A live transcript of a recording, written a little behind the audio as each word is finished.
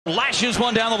Lashes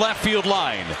one down the left field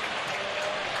line.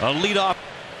 A leadoff.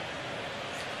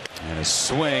 And a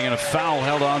swing and a foul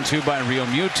held on to by Real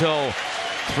Muto.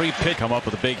 3-pitch. Come up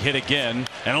with a big hit again.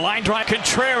 And a line drive.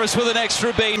 Contreras with an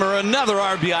extra base. Another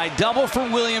RBI double for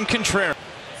William Contreras.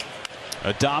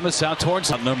 Adames out towards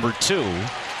number 2.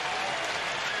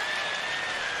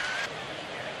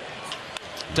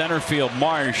 Center field.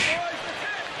 Marsh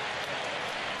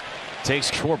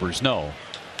takes Schwarbers. No.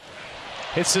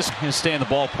 Hits this and stay in the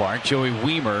ballpark. Joey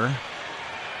Wiemer.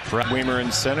 Wiemer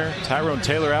in center. Tyrone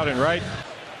Taylor out in right.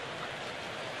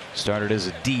 Started as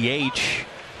a DH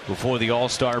before the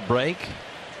All-Star break.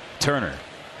 Turner.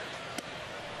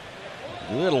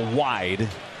 A little wide.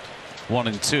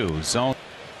 1-2. Zone.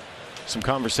 Some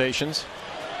conversations.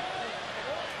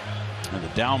 And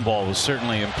the down ball was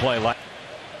certainly in play. An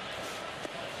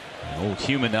old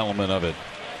human element of it.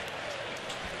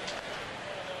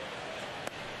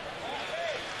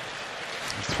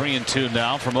 Three and 2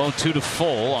 now from 0-2 to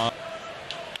full.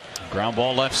 Ground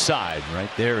ball left side. Right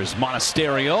there is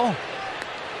Monasterio.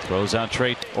 Throws out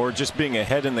Trey. Or just being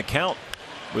ahead in the count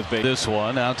with this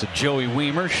one out to Joey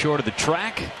Wiemer, short of the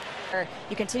track.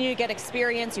 You continue to get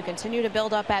experience. You continue to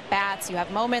build up at bats. You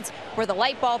have moments where the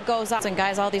light bulb goes off. And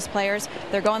guys, all these players,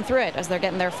 they're going through it as they're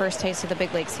getting their first taste of the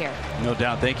big leagues here. No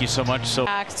doubt. Thank you so much. So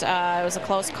it was a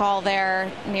close call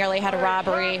there. Nearly had a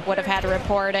robbery. Would have had to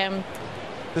report him.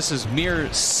 This is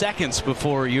mere seconds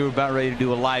before you were about ready to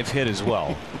do a live hit as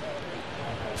well.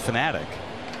 Fanatic.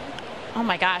 Oh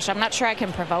my gosh, I'm not sure I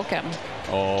can provoke him.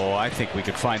 Oh, I think we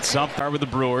could find something with the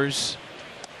Brewers.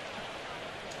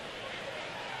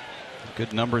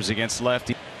 Good numbers against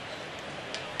lefty.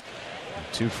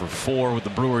 2 for 4 with the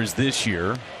Brewers this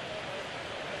year.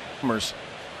 And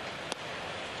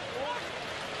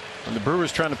the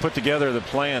Brewers trying to put together the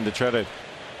plan to try to.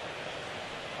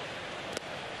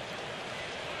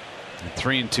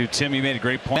 3-2. Tim, you made a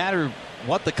great point. No matter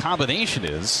what the combination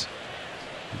is,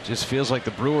 it just feels like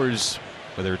the Brewers,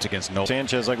 whether it's against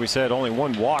Sanchez, like we said, only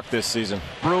 1 walk this season.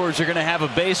 Brewers are going to have a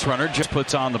base runner. Just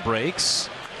puts on the brakes.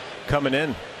 Coming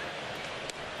in.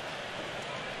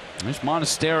 There's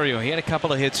Monasterio. He had a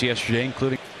couple of hits yesterday,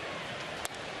 including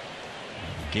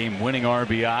game-winning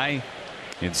RBI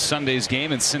in Sunday's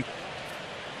game, and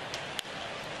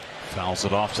fouls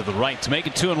it off to the right to make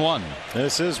it 2-1.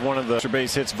 This is one of the extra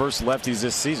base hits versus lefties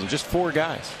this season. Just 4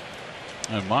 guys.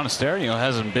 And Monasterio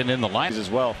hasn't been in the line as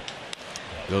well.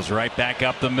 Goes right back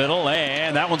up the middle,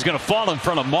 and that one's going to fall in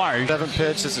front of Marsh. 7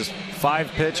 pitch. This is 5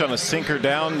 pitch on a sinker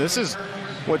down. This is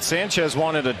what Sanchez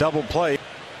wanted, a double play.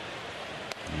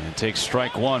 And takes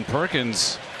strike 1.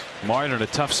 Perkins, Martin in a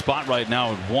tough spot right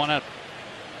now with 1 out.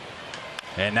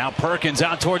 And now Perkins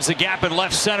out towards the gap in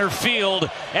left center field.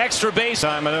 Extra base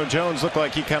time. I know Jones looked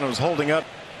like he kind of was holding up.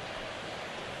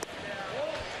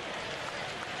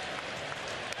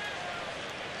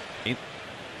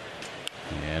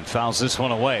 And fouls this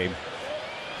one away.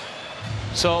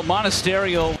 So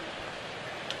Monasterio.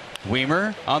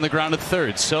 Wiemer on the ground at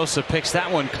third. Sosa picks that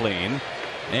one clean.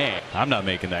 And I'm not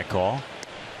making that call.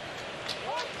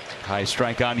 High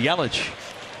strike on Yelich.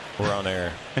 We're on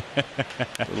air. A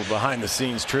little behind the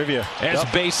scenes trivia. There's a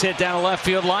base hit down the left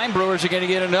field line. Brewers are going to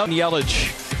get another.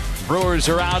 Yelich. Brewers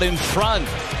are out in front,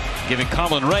 giving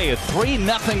Colin Ray a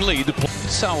 3-0 lead.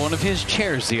 Saw one of his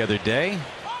chairs the other day.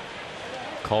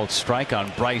 Called strike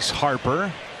on Bryce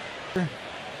Harper.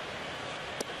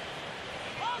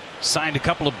 Signed a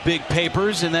couple of big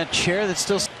papers in that chair that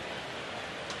still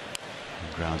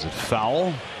grounds it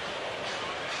foul.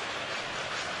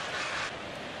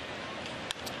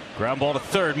 Ground ball to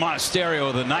third. Monasterio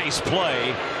with a nice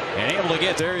play and able to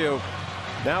get Monasterio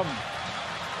now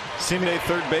seemingly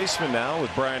third baseman now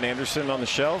with Brian Anderson on the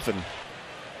shelf. And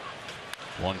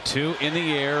 1-2 in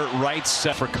the air, right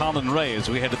set for Colin Ray as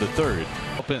we head to the third.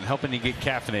 Helping you get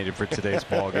caffeinated for today's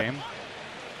ball game.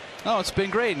 Oh, it's been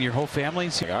great, and your whole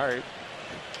family's here. All right.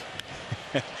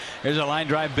 There's a line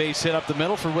drive base hit up the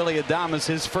middle for Willie Adames,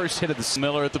 his first hit of the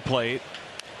Miller at the plate,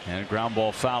 and a ground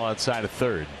ball foul outside of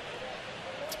third.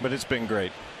 But it's been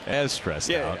great. As stressed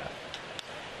out.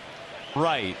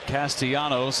 Right,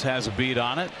 Castellanos has a beat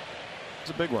on it.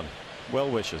 It's a big one. Well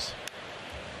wishes.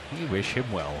 We wish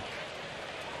him well.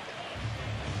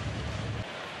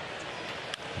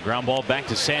 Ground ball back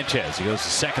to Sanchez. He goes to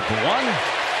second for 1.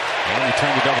 And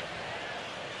return to double.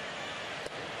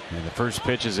 And the first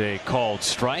pitch is a called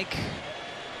strike.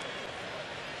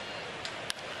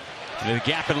 Into the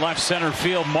gap in left center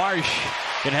field. Marsh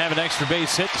can have an extra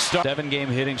base hit to start. 7-game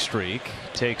hitting streak.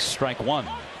 Takes strike 1.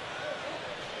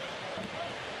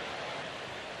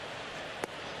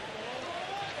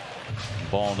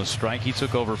 Ball and a strike. He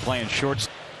took over playing shorts.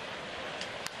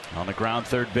 On the ground,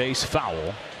 third base,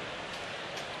 foul.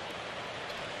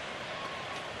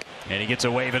 And he gets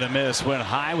a wave and a miss. Went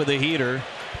high with a heater.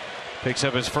 Picks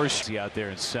up his first out there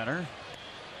in center.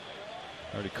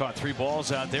 Already caught 3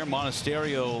 balls out there.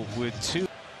 Monasterio with 2.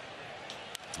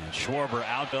 And Schwarber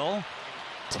out. Bill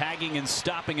tagging and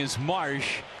stopping is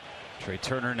Marsh. Trey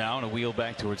Turner now on a wheel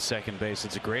back towards second base.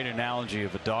 It's a great analogy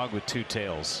of a dog with 2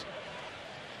 tails.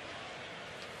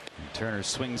 And Turner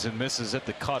swings and misses at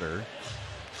the cutter.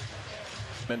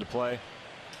 Into play.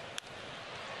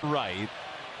 Right.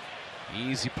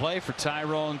 Easy play for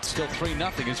Tyrone. Still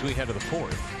 3-0 as we head to the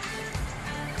 4th.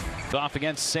 Off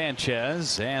against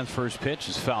Sanchez, and first pitch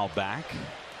is fouled back.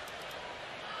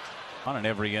 On in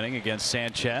every inning against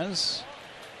Sanchez.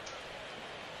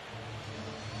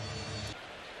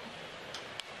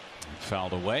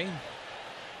 Fouled away.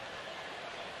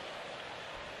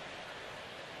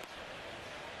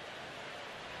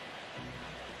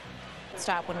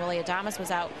 Stop when Willie Adames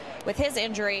was out with his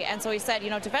injury, and so he said,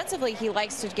 you know, defensively he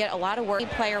likes to get a lot of work.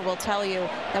 Any player will tell you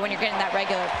that when you're getting that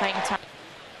regular playing time.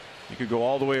 You could go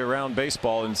all the way around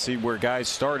baseball and see where guys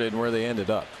started and where they ended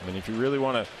up. I mean, if you really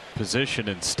want to position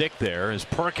and stick there as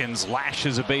Perkins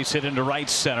lashes a base hit into right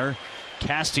center.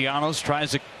 Castellanos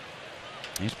tries to.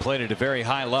 He's played at a very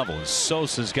high level.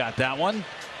 Sosa's got that one,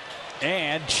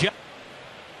 and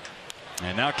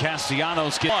now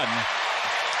Castellanos gets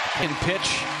one in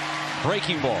pitch.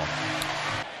 Breaking ball.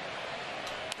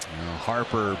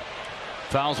 Harper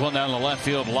fouls one down the left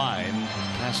field line.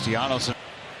 Castellanos.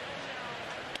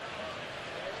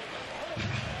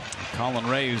 Colin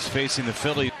Ray, who's facing the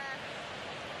Phillies.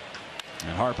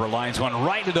 And Harper lines one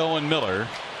right at Owen Miller.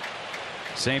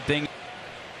 Same thing.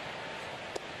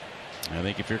 I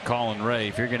think if you're Colin Ray,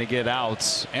 if you're going to get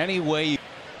outs anyway.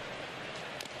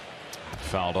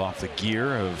 Fouled off the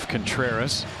gear of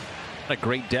Contreras. A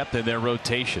great depth in their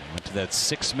rotation. Went to that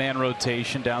 6-man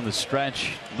rotation down the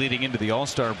stretch leading into the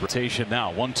All-Star rotation.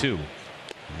 Now 1-2,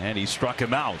 and he struck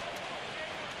him out.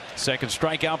 Second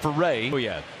strikeout for Ray. Oh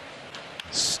yeah.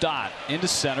 Stott into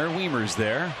center. Weimer's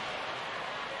there,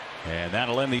 and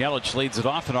that'll end the. Yelich leads it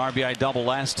off, an RBI double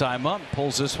last time up.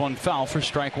 Pulls this one foul for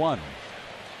strike 1.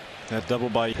 That double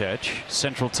by pitch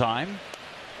Central Time,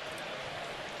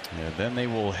 and then they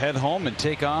will head home and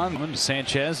take on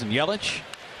Sanchez and Yelich.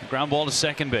 Ground ball to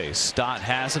second base. Stott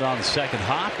has it on the second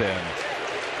hop, and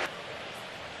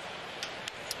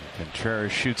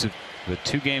Contreras shoots it with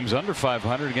 2 games under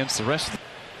 500 against the rest of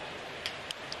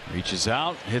the. Reaches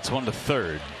out, hits one to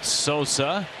third.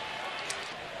 Sosa,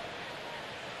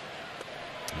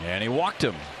 and he walked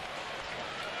him.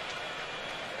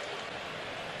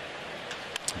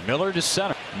 Miller to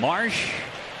center. Marsh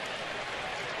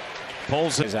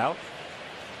pulls it out.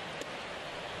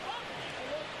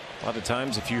 A lot of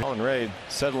times, if you Colin Ray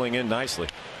settling in nicely.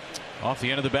 Off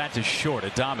the end of the bat to short.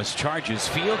 Adames charges,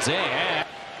 fields, and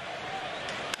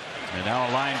now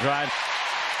a line drive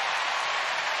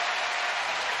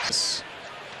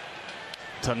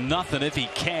to nothing if he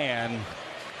can.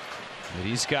 But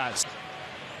he's got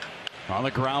on the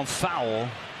ground foul,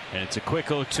 and it's a quick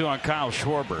 0-2 on Kyle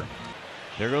Schwarber.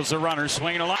 There goes the runner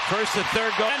swinging a lot. First to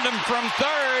third, go end him from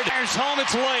third. There's home.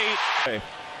 It's late. Okay.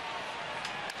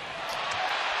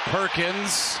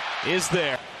 Perkins is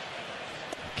there.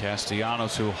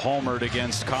 Castellanos, who homered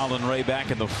against Colin Ray back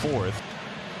in the 4th.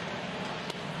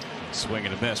 Swing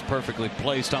and a miss, perfectly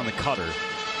placed on the cutter.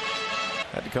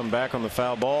 Had to come back on the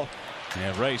foul ball.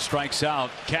 And Ray strikes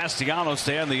out. Castellanos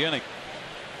to end the inning.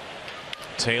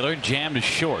 Taylor jammed to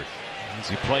short as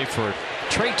he played for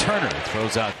Trey Turner.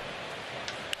 Throws out.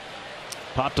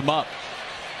 Popped him up.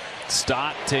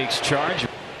 Stott takes charge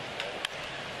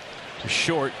to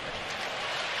short.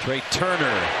 Trey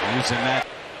Turner using that,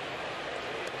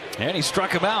 and he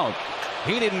struck him out.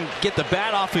 He didn't get the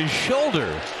bat off his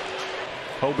shoulder.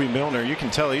 Hobie Milner, you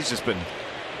can tell he's just been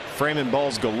framing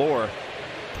balls galore.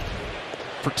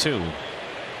 For 2.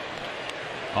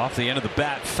 Off the end of the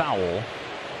bat, foul.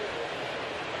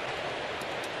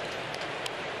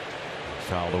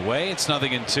 Fouled away. It's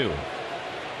 0-2.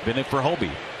 Been it for Hobie.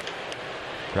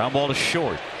 Ground ball to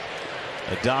short.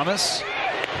 Adames.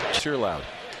 Sure loud.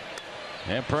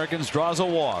 And Perkins draws a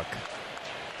walk.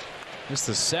 It's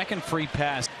the second free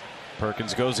pass.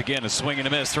 Perkins goes again, a swing and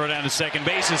a miss. Throw down to second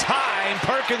base is high, and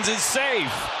Perkins is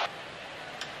safe.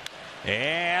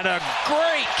 And a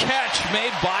great catch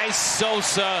made by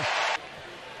Sosa.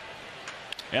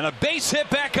 And a base hit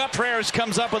back up. Contreras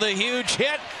comes up with a huge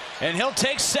hit, and he'll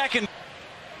take second.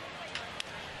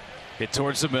 Hit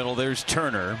towards the middle. There's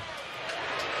Turner.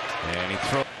 And he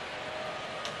throws.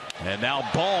 And now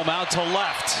Bohm out to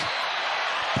left.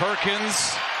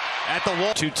 Perkins at the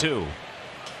wall. 2-2.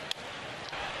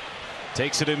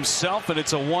 Takes it himself, and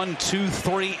it's a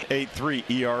 1-2-3. 8.3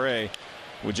 ERA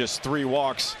with just 3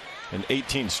 walks and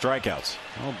 18 strikeouts.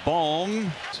 Oh,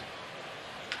 Bohm.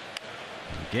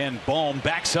 Again, Bohm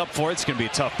backs up for it. It's going to be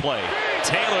a tough play.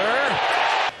 Taylor.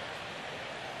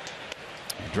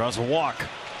 He draws a walk.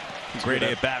 Great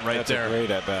at bat right there.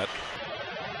 Great at bat.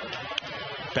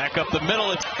 Back up the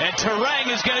middle, and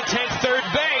Terang is going to take third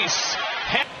base.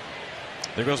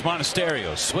 There goes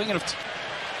Monasterio, swinging.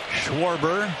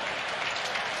 Schwarber.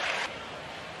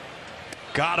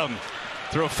 Got him.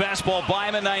 Throw a fastball by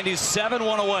him at 97,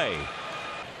 1 away.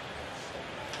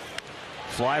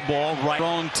 Fly ball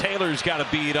right. Taylor's got a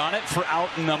bead on it for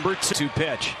out number 2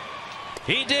 pitch.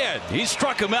 He did. He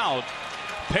struck him out.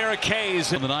 Pair of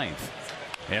Ks in the 9th.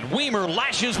 And Weimer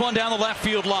lashes one down the left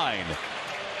field line.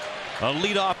 A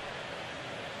leadoff.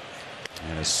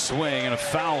 And a swing and a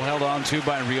foul held on to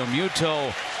by Rio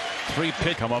Muto. 3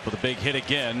 pitch. Come up with a big hit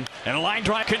again. And a line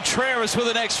drive. Contreras with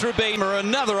an extra base.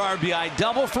 Another RBI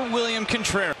double for William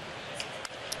Contreras.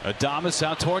 Adames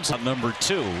out towards number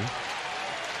 2.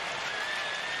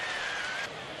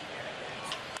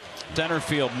 Center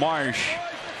field, Marsh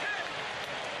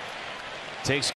takes